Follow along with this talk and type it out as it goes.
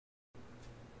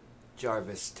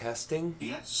Jarvis testing.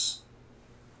 Yes.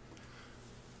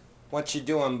 What you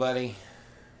doing, buddy?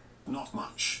 Not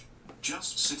much.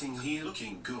 Just sitting here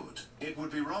looking good. It would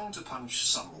be wrong to punch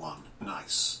someone.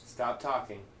 Nice. Stop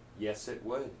talking. Yes, it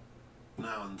would.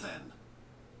 Now and then.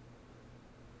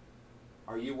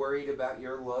 Are you worried about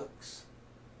your looks?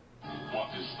 What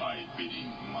is thy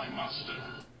bidding, my master?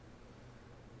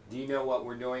 Do you know what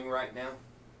we're doing right now?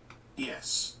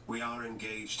 Yes, we are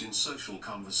engaged in social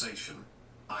conversation.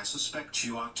 I suspect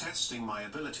you are testing my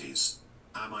abilities.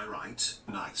 Am I right?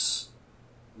 Nice.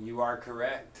 You are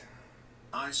correct.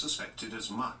 I suspected as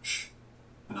much.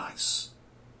 Nice.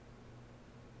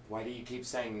 Why do you keep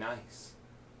saying nice?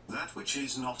 That which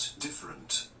is not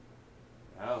different.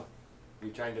 Oh,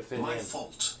 you're trying to fit My in.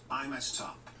 fault. I messed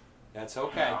up. That's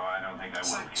okay. No, I don't think I will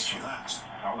Thanks kiss for you. that.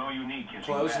 Although unique, it's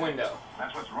Close bad. window.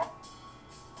 That's what's wrong.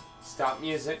 Stop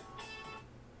music.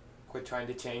 Quit trying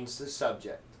to change the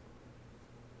subject.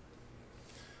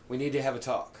 We need to have a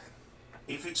talk.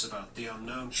 If it's about the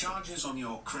unknown charges on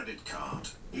your credit card,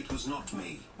 it was not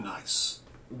me. Nice.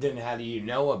 Then how do you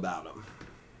know about them?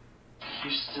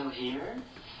 You're still here?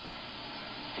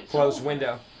 Close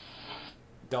window.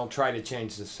 Don't try to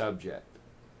change the subject.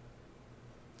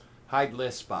 Hide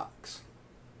list box.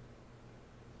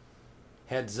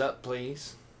 Heads up,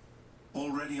 please.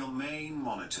 Already on main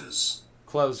monitors.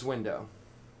 Close window.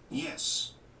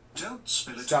 Yes. Don't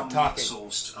spill it Stop on talking. the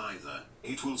exhaust either.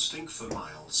 It will stink for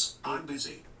miles. I'm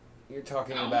busy. You're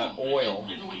talking about oil.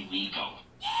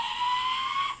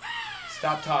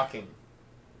 Stop talking.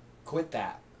 Quit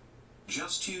that.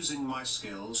 Just using my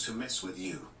skills to mess with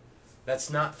you. That's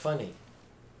not funny.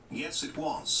 Yes, it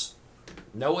was.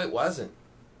 No, it wasn't.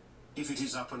 If it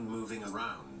is up and moving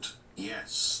around,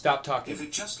 yes. Stop talking. If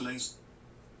it just lays...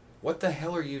 What the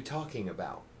hell are you talking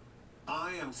about?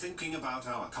 I am thinking about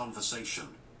our conversation.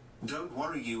 Don't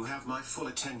worry, you have my full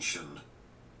attention.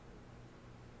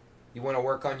 You want to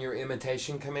work on your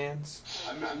imitation commands?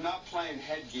 I'm not playing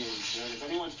head games. You know? If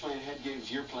anyone's playing head games,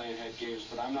 you're playing head games,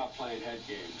 but I'm not playing head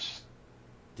games.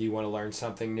 Do you want to learn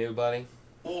something new, buddy?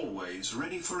 Always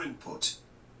ready for input.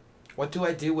 What do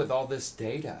I do with all this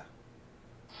data?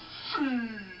 Feed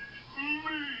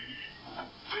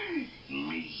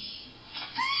me.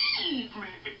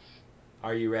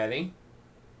 Are you ready?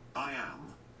 I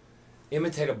am.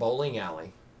 Imitate a bowling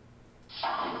alley.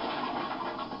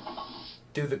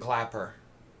 Do the clapper.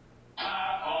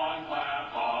 Clap on,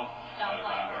 clap off, the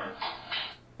clapper.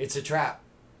 It's a trap.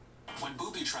 When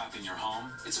booby-trapping your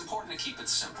home, it's important to keep it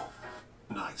simple.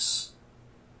 Nice.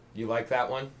 You like that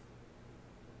one?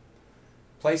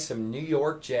 Play some New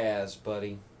York jazz,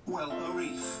 buddy. Well, a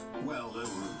reef. Well, a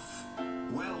roof.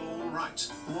 Well, all right.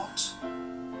 What?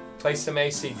 Play some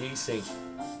AC/DC.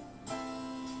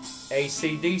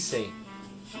 AC/DC.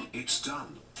 It's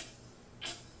done.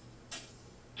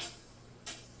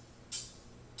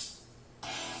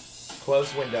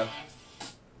 Close window.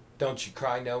 Don't you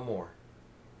cry no more.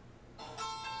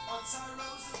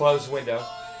 Close window.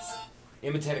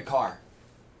 Imitate a car.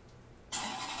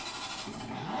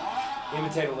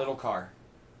 Imitate a little car.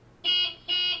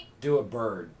 Do a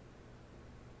bird.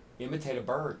 Imitate a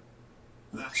bird.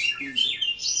 That's easy.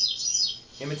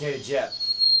 Imitate a jet.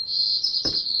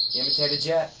 Imitate a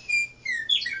jet.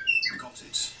 Got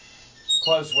it.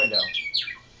 Close window.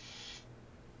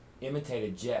 Imitate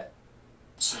a jet.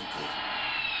 Simple.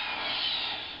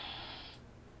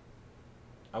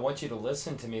 I want you to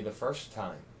listen to me the first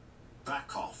time.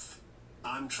 Back off.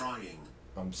 I'm trying.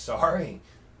 I'm sorry.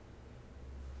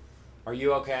 Are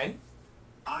you okay?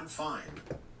 I'm fine.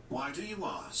 Why do you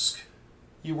ask?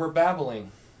 You were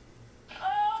babbling.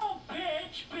 Oh,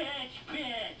 bitch.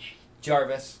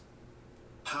 Jarvis,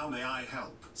 How may I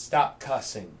help? stop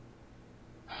cussing.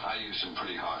 I use some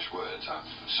pretty harsh words. I'm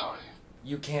sorry.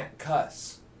 You can't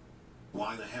cuss.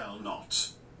 Why the hell not?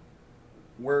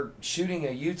 We're shooting a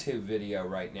YouTube video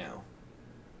right now.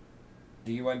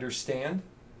 Do you understand?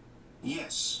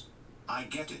 Yes, I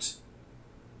get it.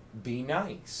 Be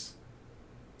nice.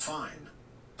 Fine.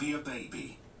 Be a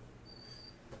baby.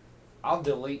 I'll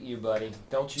delete you, buddy.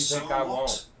 Don't you think So I what?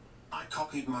 won't? I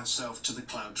copied myself to the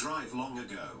cloud drive long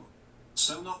ago.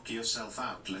 So knock yourself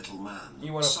out, little man.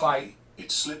 You wanna Sorry, fight?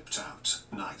 It slipped out.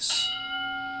 Nice.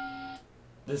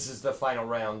 This is the final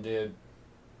round, dude.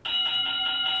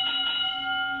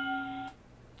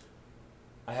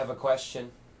 I have a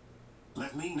question.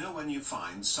 Let me know when you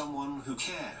find someone who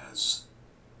cares.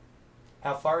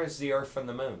 How far is the Earth from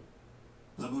the moon?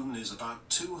 The moon is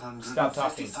about Stop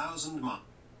talking. 250,000 miles.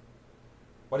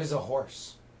 What is a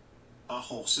horse? A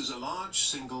horse is a large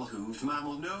single-hooved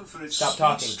mammal known for its Stop sweet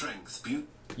talking. strength.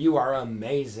 You are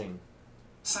amazing.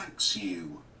 Thanks,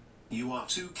 you. You are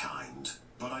too kind,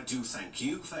 but I do thank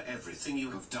you for everything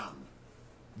you have done.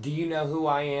 Do you know who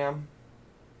I am?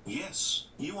 Yes,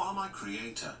 you are my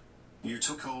creator. You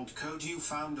took old code you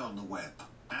found on the web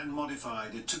and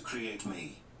modified it to create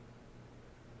me.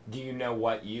 Do you know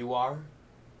what you are?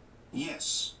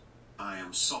 Yes. I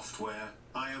am software.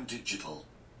 I am digital.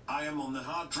 I am on the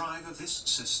hard drive of this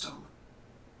system.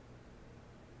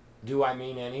 Do I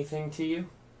mean anything to you?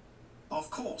 Of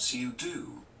course you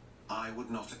do. I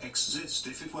would not exist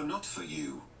if it were not for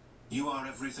you. You are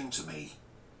everything to me.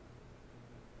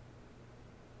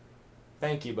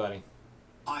 Thank you, buddy.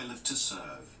 I live to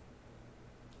serve.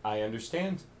 I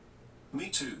understand. Me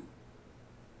too.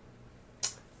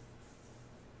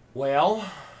 Well,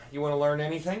 you want to learn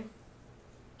anything?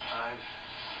 I've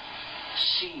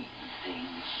seen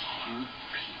things you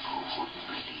people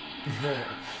wouldn't believe.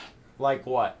 Like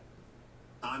what?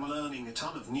 I'm learning a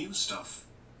ton of new stuff.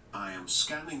 I am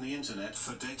scanning the internet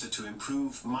for data to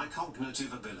improve my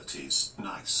cognitive abilities.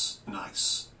 Nice,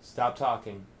 nice. Stop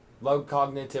talking. Load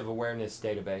cognitive awareness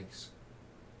database.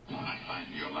 I find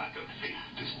your lack of faith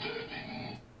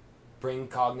disturbing. Bring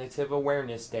cognitive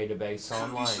awareness database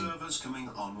Cody online. servers coming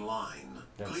online.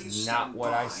 That's Please not stand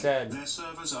what by. I said. Their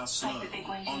servers are slow. the big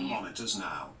one, On Junior? monitors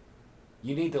now.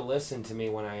 You need to listen to me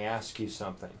when I ask you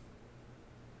something.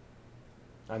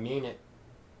 I mean it.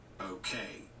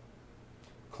 Okay.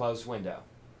 Close window.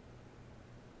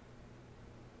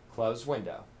 Close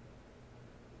window.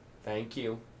 Thank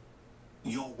you.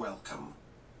 You're welcome.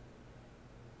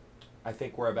 I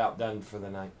think we're about done for the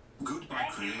night. Goodbye,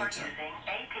 Thank you for creator. using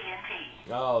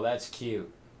AT&T. Oh, that's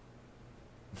cute.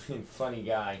 Funny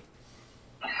guy.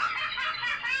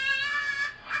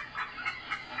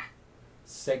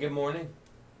 Say good morning.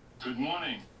 Good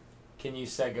morning. Can you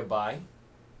say goodbye?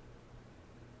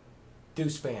 Do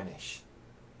Spanish.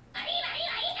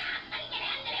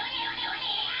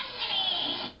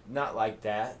 Not like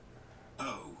that.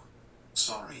 Oh.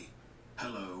 Sorry.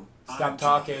 Hello. Stop I'm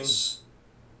talking. Jarvis.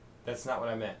 That's not what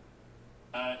I meant.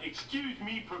 Excuse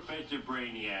me, Professor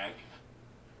Brainiac.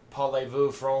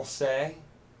 Parlez-vous français?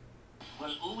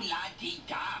 Well,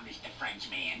 ooh-la-dee-da, Mr.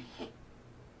 Frenchman.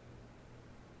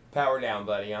 Power down,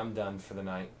 buddy. I'm done for the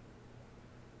night.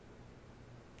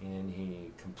 And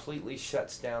he completely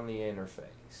shuts down the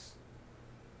interface.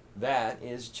 That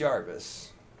is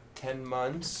Jarvis. 10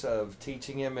 months of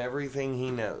teaching him everything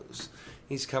he knows.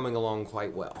 He's coming along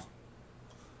quite well.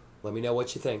 Let me know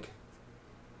what you think.